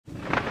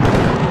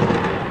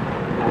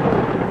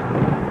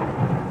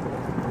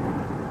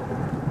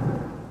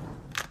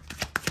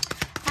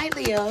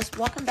Leos,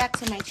 welcome back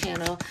to my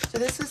channel. So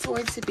this is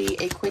going to be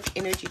a quick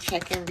energy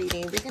check-in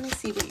reading. We're going to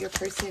see what your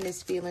person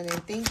is feeling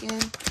and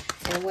thinking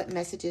and what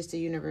messages the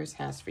universe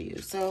has for you.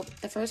 So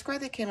the first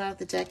card that came out of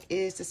the deck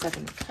is the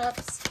Seven of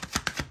Cups.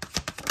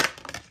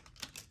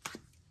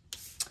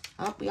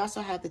 We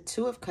also have the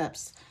Two of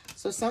Cups.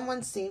 So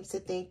someone seems to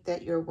think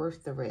that you're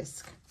worth the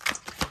risk.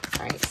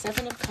 All right,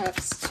 Seven of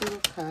Cups, Two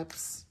of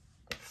Cups.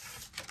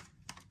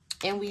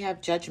 And we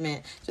have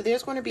Judgment. So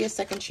there's going to be a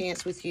second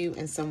chance with you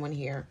and someone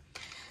here.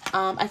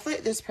 I feel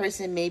like this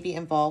person may be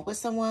involved with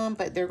someone,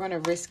 but they're going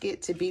to risk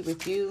it to be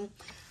with you.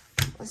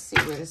 Let's see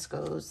where this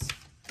goes.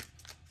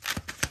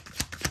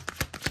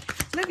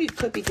 Some of you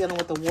could be dealing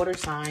with a water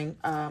sign,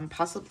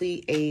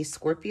 possibly a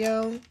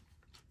Scorpio.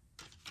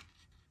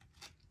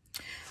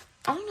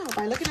 I don't know.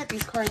 By looking at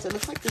these cards, it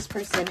looks like this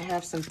person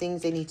has some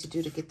things they need to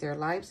do to get their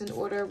lives in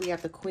order. We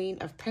have the Queen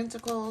of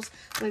Pentacles.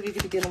 Some of you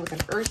could be dealing with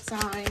an earth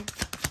sign,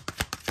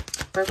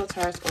 Virgo,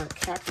 Taurus, or a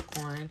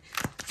Capricorn.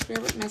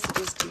 Spirit, what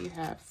messages do you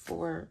have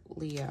for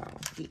Leo?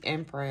 The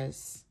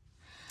Empress.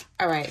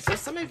 All right. So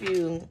some of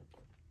you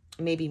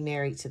may be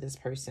married to this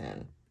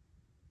person.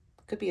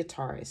 Could be a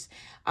Taurus.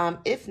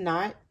 If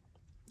not,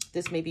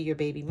 this may be your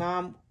baby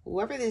mom.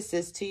 Whoever this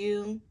is to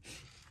you,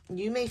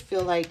 you may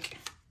feel like,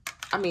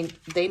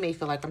 they may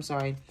feel like,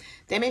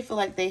 they may feel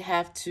like they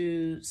have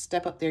to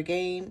step up their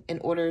game in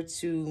order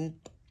to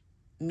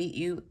meet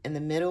you in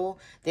the middle.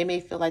 They may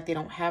feel like they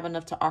don't have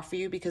enough to offer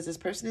you because this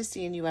person is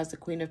seeing you as the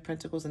Queen of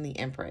Pentacles and the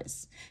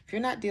Empress. If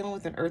you're not dealing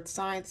with an earth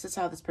sign, this is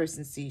how this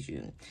person sees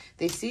you.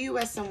 They see you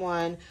as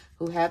someone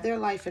who have their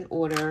life in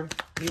order.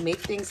 You make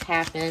things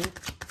happen.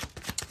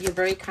 You're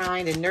very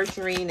kind and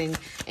nurturing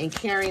and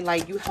caring,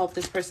 like you help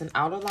this person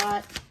out a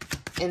lot.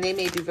 And they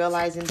may be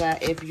realizing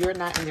that if you're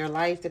not in their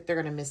life, that they're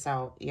going to miss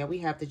out. Yeah, we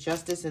have the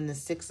Justice and the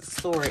Six of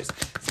Swords.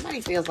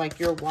 Somebody feels like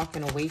you're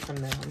walking away from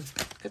them.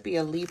 Could be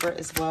a Libra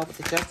as well with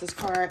the Justice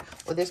card.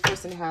 Or this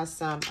person has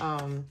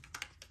some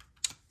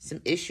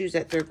issues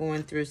that they're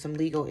going through, some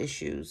legal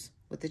issues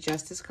with the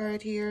Justice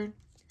card here.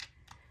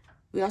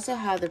 We also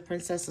have the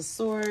Princess of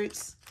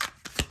Swords.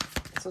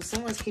 So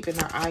someone's keeping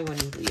their eye on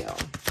you, Leo.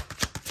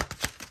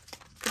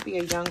 Could be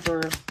a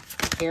younger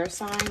air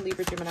sign,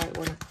 Libra, Gemini,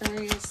 or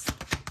Aquarius.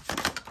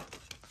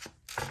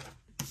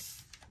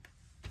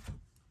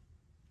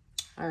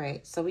 All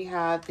right, so we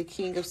have the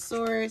King of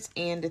Swords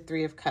and the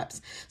Three of Cups.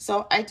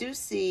 So I do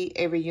see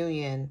a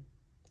reunion.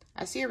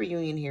 I see a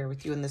reunion here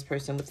with you and this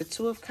person with the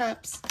Two of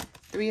Cups,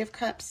 Three of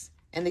Cups,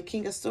 and the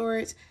King of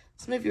Swords.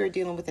 Some of you are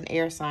dealing with an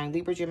air sign,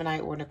 Libra, Gemini,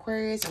 or an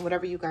Aquarius. And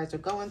whatever you guys are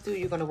going through,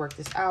 you're going to work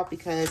this out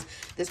because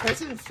this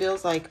person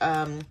feels like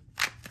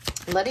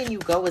letting you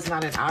go is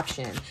not an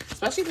option.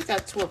 Especially with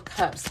that Two of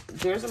Cups.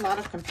 There's a lot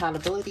of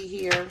compatibility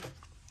here.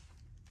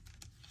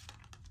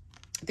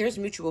 There's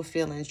mutual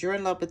feelings. You're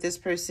in love with this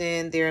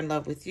person. They're in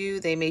love with you.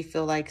 They may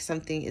feel like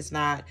something is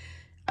not,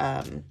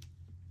 I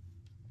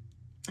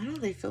don't know,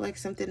 they feel like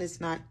something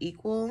is not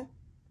equal.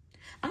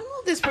 I don't know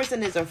if this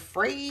person is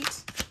afraid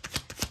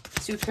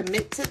to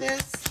commit to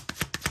this.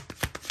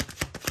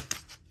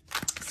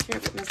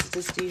 Spirit, what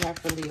messages do you have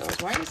for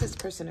Leos? Why is this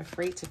person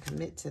afraid to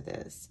commit to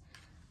this?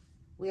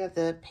 We have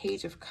the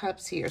Page of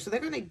Cups here. So they're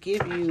going to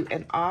give you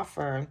an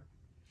offer,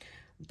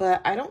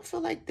 but I don't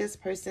feel like this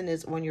person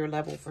is on your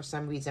level for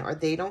some reason, or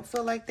they don't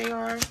feel like they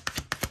are.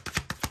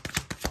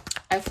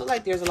 I feel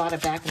like there's a lot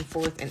of back and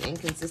forth and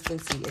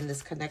inconsistency in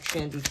this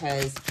connection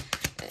because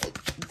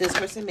this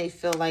person may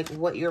feel like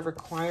what you're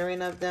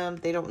requiring of them,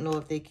 they don't know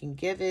if they can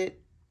give it.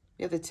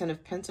 We have the Ten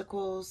of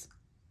Pentacles.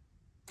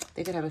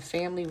 They could have a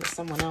family with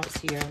someone else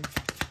here.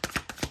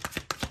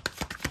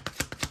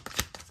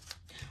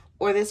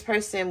 Or this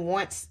person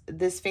wants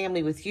this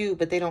family with you,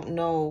 but they don't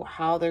know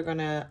how they're going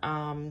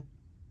to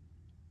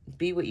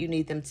be what you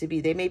need them to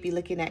be. They may be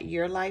looking at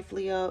your life,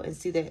 Leo, and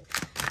see that,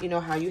 you know,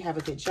 how you have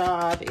a good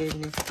job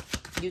and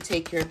you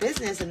take care of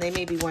business, and they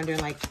may be wondering,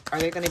 like, are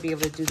they going to be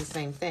able to do the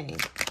same thing?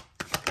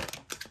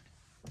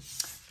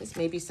 This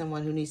may be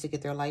someone who needs to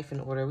get their life in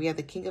order. We have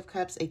the King of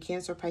Cups, a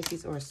Cancer,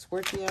 Pisces, or a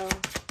Scorpio.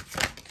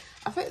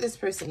 I feel like this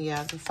person,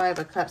 yeah, the Five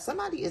of Cups.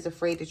 Somebody is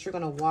afraid that you're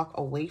going to walk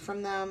away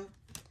from them.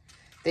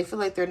 They feel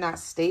like they're not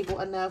stable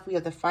enough. We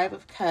have the Five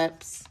of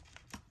Cups,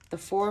 the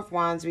Four of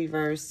Wands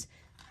reversed.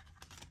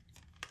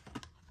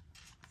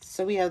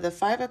 So we have the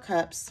Five of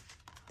Cups,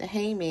 the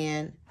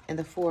Hangman, and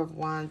the Four of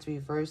Wands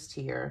reversed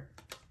here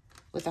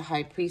with the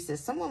High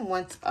Priestess. Someone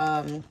wants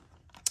a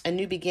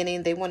new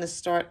beginning. They want to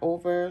start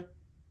over.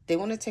 They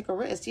want to take a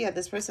risk. Yeah,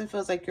 this person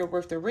feels like you're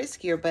worth the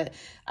risk here, but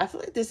I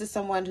feel like this is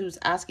someone who's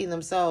asking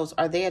themselves,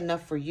 are they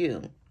enough for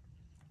you?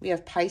 We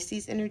have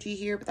Pisces energy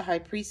here with the High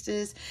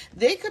Priestess.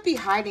 They could be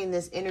hiding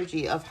this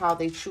energy of how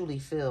they truly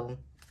feel.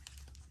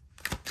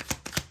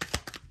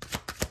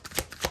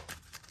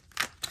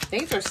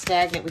 Things are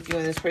stagnant with you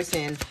and this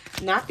person,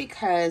 not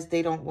because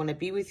they don't want to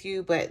be with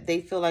you, but they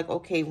feel like,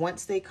 okay,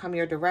 once they come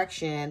your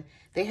direction,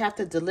 they have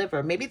to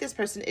deliver. Maybe this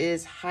person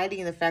is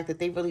hiding the fact that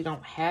they really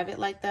don't have it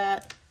like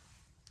that.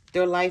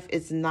 Their life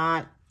is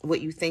not what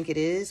you think it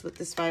is with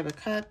this Five of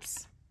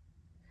Cups.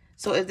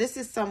 So if this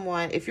is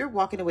someone, if you're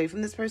walking away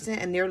from this person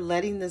and they're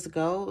letting this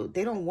go,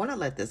 they don't want to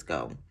let this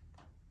go.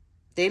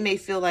 They may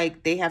feel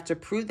like they have to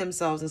prove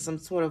themselves in some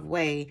sort of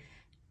way,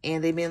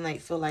 and they may not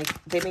feel like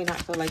they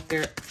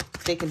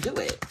can do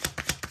it.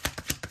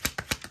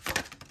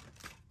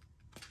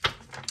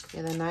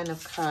 Yeah, the Nine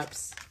of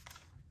Cups.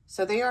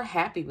 So they are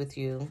happy with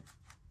you.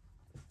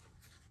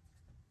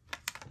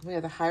 We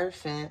have the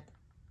Hierophant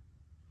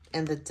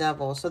and the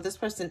Devil. So this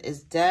person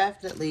is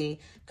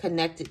definitely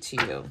connected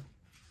to you.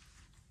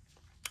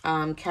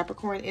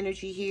 Capricorn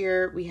energy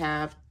here. We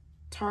have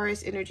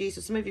Taurus energy. So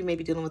some of you may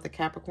be dealing with a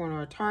Capricorn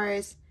or a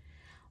Taurus.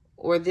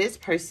 Or this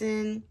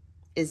person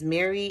is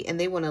married and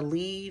they want to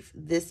leave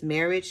this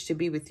marriage to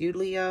be with you,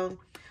 Leo.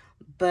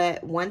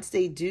 But once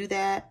they do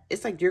that,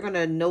 it's like you're going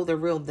to know the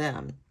real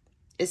them.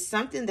 It's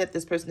something that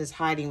this person is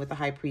hiding with the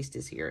High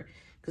Priestess here.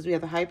 Because we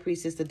have the High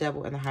Priestess, the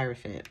Devil, and the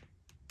Hierophant.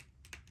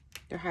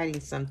 They're hiding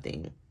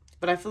something.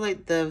 But I feel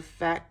like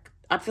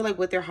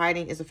what they're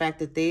hiding is the fact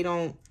that they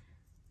don't,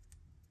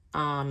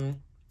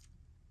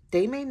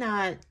 they may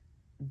not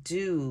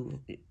do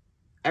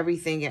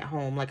everything at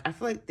home. Like, I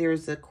feel like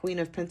there's a Queen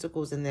of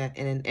Pentacles and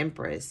an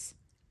Empress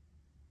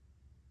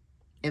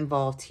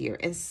involved here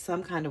in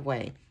some kind of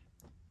way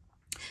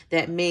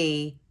that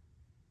may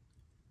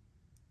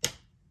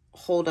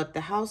hold up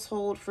the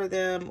household for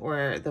them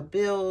or the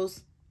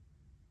bills,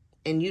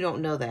 and you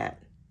don't know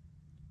that.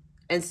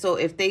 And so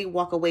if they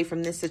walk away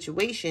from this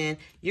situation,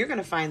 you're going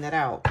to find that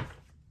out.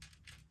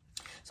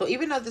 So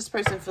even though this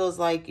person feels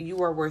like you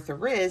are worth a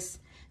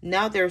risk,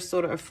 now they're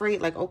sort of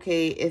afraid, like,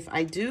 okay, if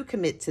I do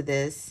commit to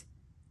this,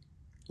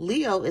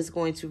 Leo is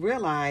going to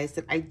realize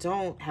that I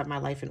don't have my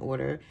life in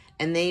order.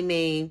 And they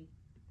may,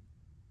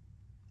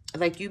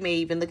 like, you may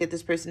even look at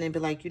this person and be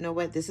like, you know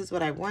what, this is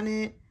what I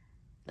wanted.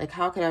 Like,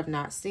 how could I have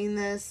not seen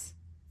this?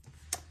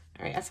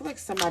 All right, I feel like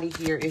somebody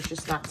here is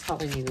just not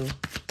telling you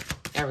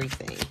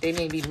everything. They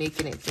may be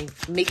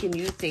making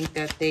you think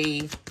that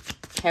they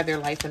have their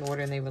life in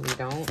order and they really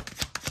don't.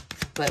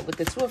 But with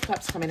the Two of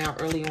Cups coming out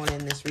early on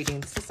in this reading,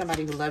 this is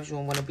somebody who loves you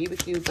and want to be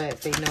with you,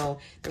 but they know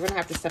they're going to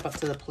have to step up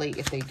to the plate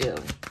if they do.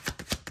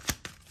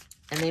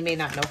 And they may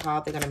not know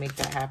how they're going to make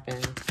that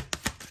happen.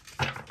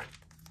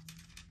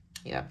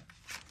 Yeah.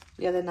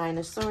 We have the Nine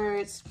of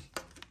Swords,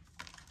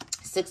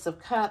 Six of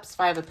Cups,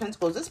 Five of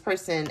Pentacles. This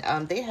person,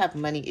 they have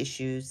money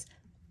issues.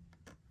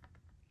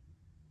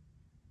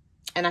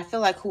 And I feel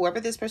like whoever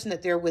this person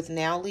that they're with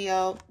now,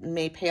 Leo,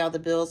 may pay all the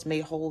bills,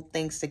 may hold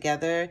things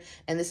together.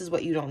 And this is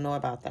what you don't know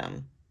about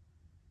them.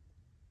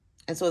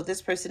 And so if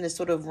this person is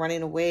sort of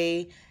running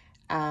away,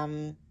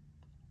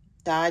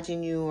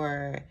 dodging you,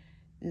 or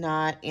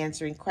not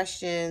answering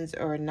questions,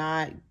 or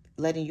not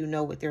letting you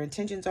know what their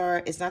intentions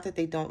are, it's not that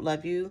they don't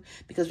love you,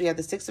 because we have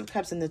the Six of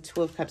Cups and the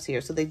Two of Cups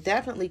here. So they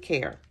definitely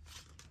care.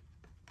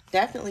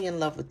 Definitely in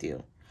love with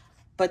you.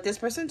 But this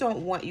person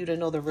don't want you to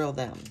know the real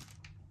them.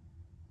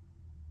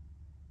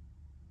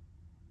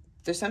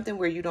 There's something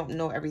where you don't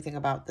know everything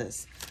about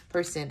this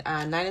person.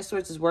 Nine of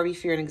Swords is worry,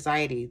 fear, and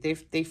anxiety.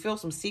 They feel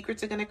some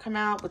secrets are going to come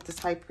out with this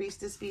High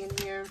Priestess being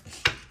here.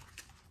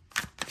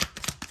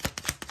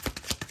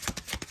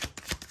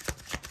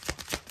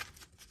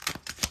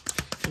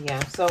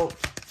 Yeah, so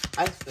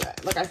I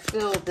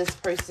feel this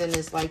person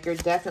is like, you're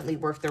definitely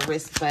worth the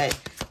risk, but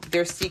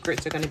their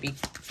secrets are going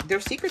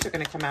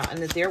to come out,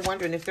 and they're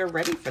wondering if they're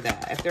ready for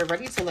that. If they're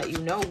ready to let you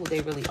know who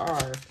they really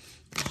are.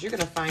 You're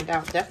going to find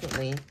out,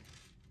 definitely.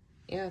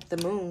 Yeah, the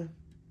Moon.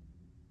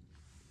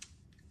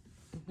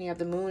 We have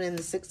the Moon and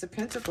the Six of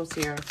Pentacles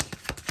here.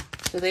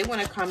 So they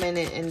want to come in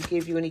and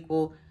give you an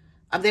equal...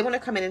 they want to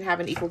come in and have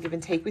an equal give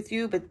and take with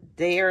you, but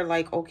they are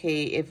like,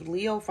 okay, if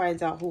Leo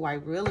finds out who I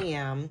really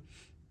am,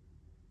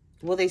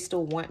 will they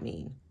still want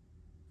me?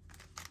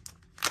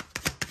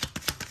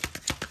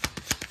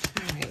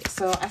 All right,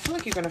 so I feel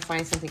like you're going to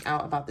find something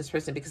out about this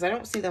person, because I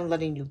don't see them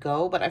letting you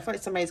go, but I feel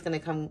like somebody's going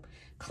to come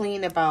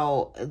clean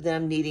about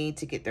them needing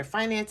to get their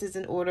finances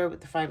in order, with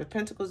the Five of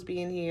Pentacles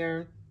being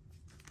here.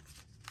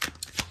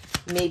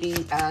 Maybe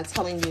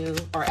telling you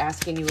or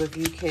asking you if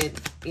you could,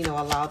 you know,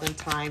 allow them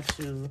time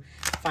to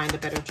find a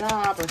better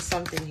job or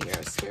something here.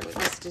 Spirit, what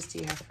messages do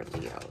you have for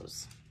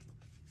Leos?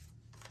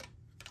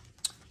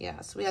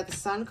 Yeah, so we have the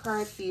Sun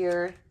card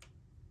here,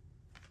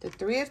 the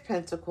Three of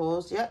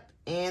Pentacles, yep,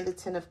 and the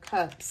Ten of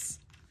Cups,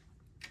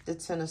 the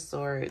Ten of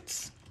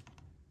Swords.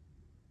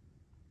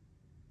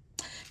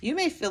 You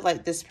may feel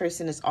like this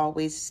person is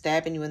always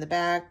stabbing you in the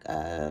back,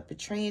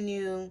 betraying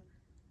you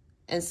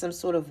in some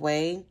sort of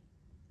way.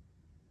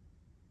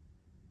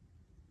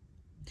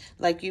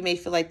 Like you may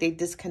feel like they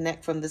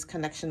disconnect from this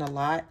connection a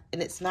lot,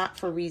 and it's not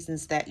for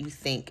reasons that you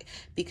think.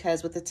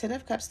 Because with the Ten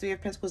of Cups, Three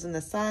of Pentacles, and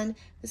the Sun,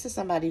 this is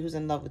somebody who's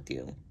in love with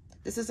you.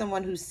 This is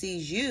someone who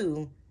sees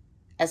you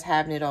as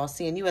having it all,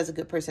 seeing you as a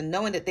good person,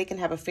 knowing that they can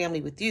have a family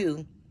with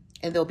you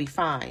and they'll be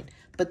fine.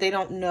 But they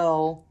don't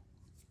know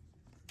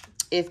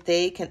if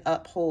they can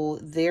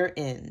uphold their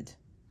end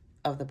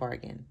of the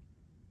bargain.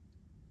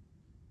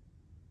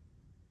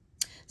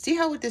 See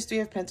how with this Three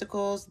of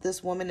Pentacles,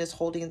 this woman is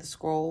holding the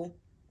scroll?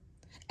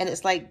 And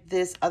it's like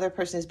this other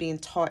person is being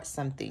taught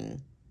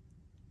something.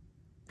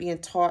 being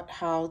taught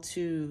how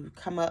to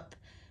come up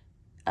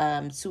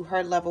to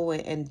her level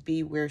and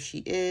be where she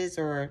is,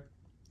 or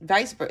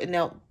vice versa.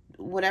 Now,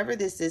 whatever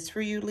this is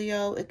for you,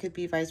 Leo, it could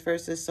be vice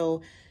versa.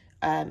 So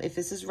if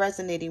this is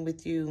resonating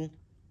with you,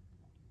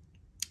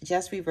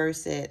 just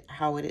reverse it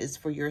how it is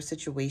for your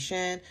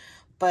situation.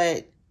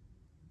 But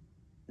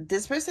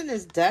this person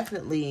is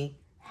definitely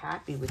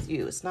happy with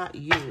you. It's not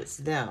you, it's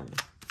them.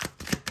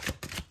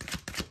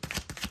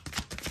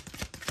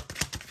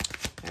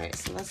 All right,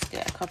 so let's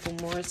get a couple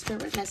more.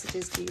 Spirit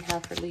messages do you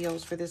have for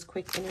Leos for this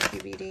quick energy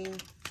reading?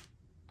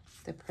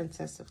 The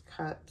Princess of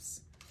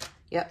Cups.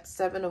 Yep,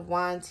 7 of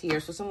Wands here.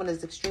 So someone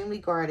is extremely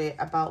guarded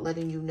about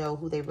letting you know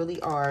who they really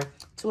are.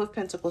 2 of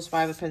Pentacles,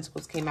 5 of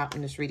Pentacles came out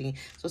in this reading.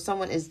 So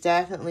someone is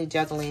definitely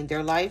juggling.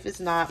 Their life is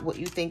not what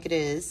you think it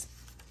is.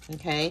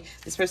 Okay,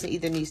 this person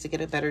either needs to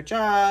get a better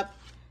job.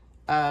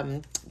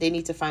 They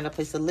need to find a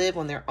place to live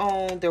on their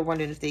own. They're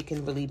wondering if they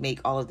can really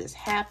make all of this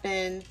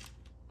happen.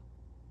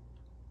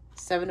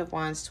 7 of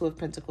Wands, 2 of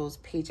Pentacles,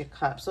 Page of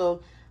Cups.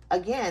 So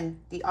again,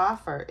 the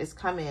offer is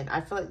coming. I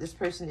feel like this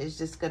person is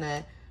just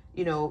gonna,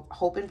 you know,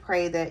 hope and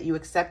pray that you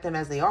accept them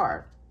as they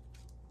are,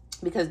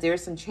 because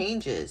there's some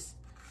changes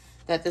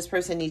that this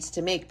person needs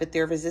to make, but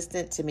they're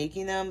resistant to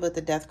making them with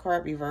the Death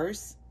card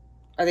reverse,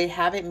 or they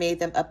haven't made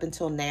them up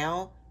until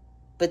now,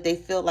 but they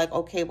feel like,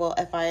 okay, well,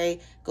 if I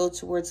go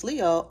towards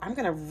Leo, I'm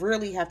going to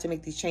really have to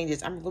make these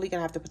changes. I'm really going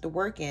to have to put the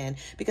work in,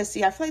 because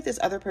see, I feel like this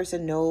other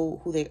person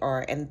know who they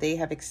are and they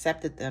have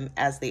accepted them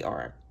as they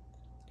are.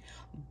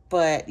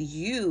 But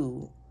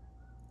you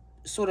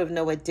sort of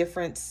know a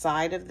different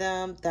side of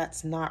them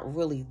that's not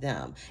really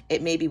them.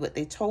 It may be what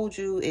they told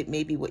you. It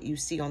may be what you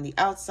see on the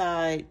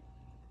outside,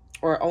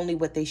 or only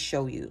what they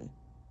show you.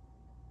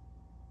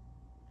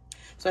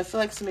 So I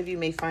feel like some of you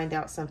may find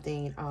out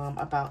something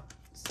about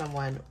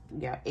someone.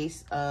 Yeah,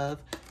 Ace of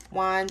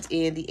Wands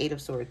and the 8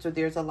 of Swords. So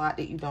there's a lot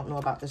that you don't know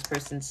about this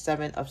person.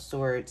 7 of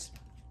Swords,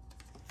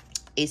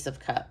 Ace of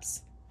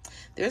Cups.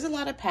 There's a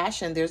lot of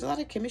passion. There's a lot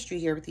of chemistry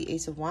here with the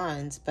Ace of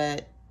Wands,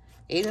 but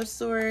 8 of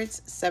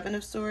Swords, 7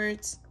 of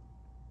Swords.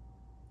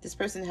 This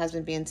person has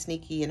been being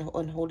sneaky and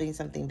holding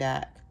something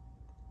back.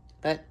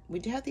 But we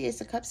do have the Ace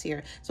of Cups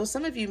here. So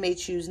some of you may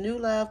choose new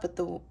love,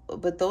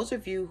 but those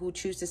of you who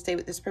choose to stay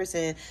with this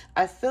person,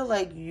 I feel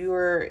like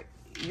you're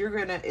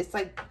gonna, it's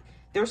like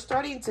they're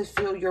starting to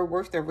feel you're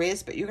worth the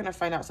risk, but you're gonna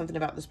find out something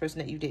about this person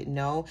that you didn't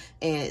know.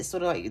 And it's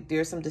sort of like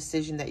there's some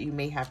decision that you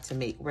may have to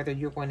make, whether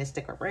you're going to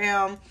stick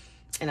around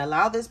and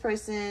allow this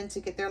person to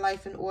get their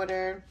life in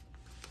order.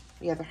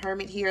 We have a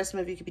Hermit here. Some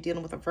of you could be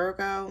dealing with a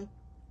Virgo.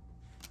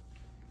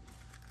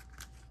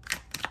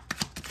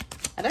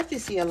 I definitely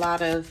see a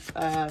lot of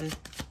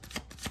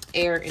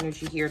air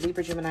energy here.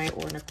 Libra, Gemini,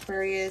 or an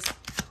Aquarius.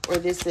 Or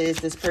this is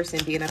this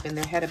person being up in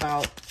their head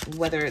about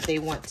whether they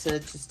want to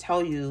just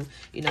tell you,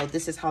 you know,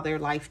 this is how their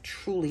life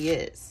truly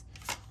is.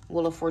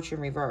 Wheel of Fortune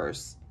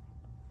reverse.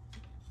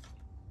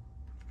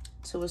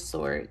 2 of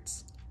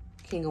Swords.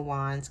 King of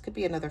Wands. Could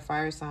be another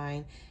fire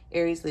sign.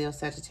 Aries, Leo,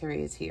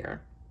 Sagittarius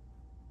here.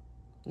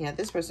 Yeah,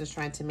 this person's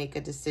trying to make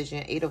a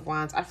decision. 8 of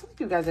Wands. I feel like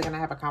you guys are going to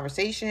have a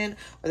conversation,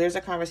 or there's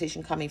a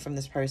conversation coming from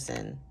this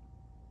person.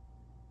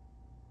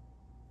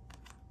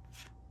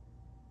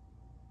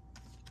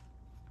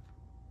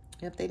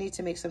 Yep, they need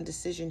to make some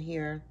decision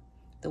here.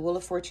 The Wheel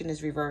of Fortune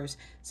is reversed.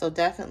 So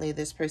definitely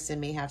this person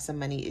may have some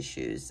money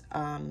issues.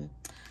 All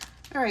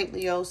right,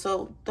 Leo.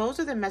 So those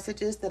are the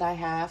messages that I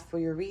have for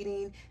your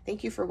reading.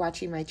 Thank you for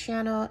watching my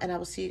channel, and I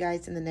will see you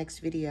guys in the next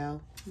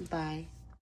video. Bye.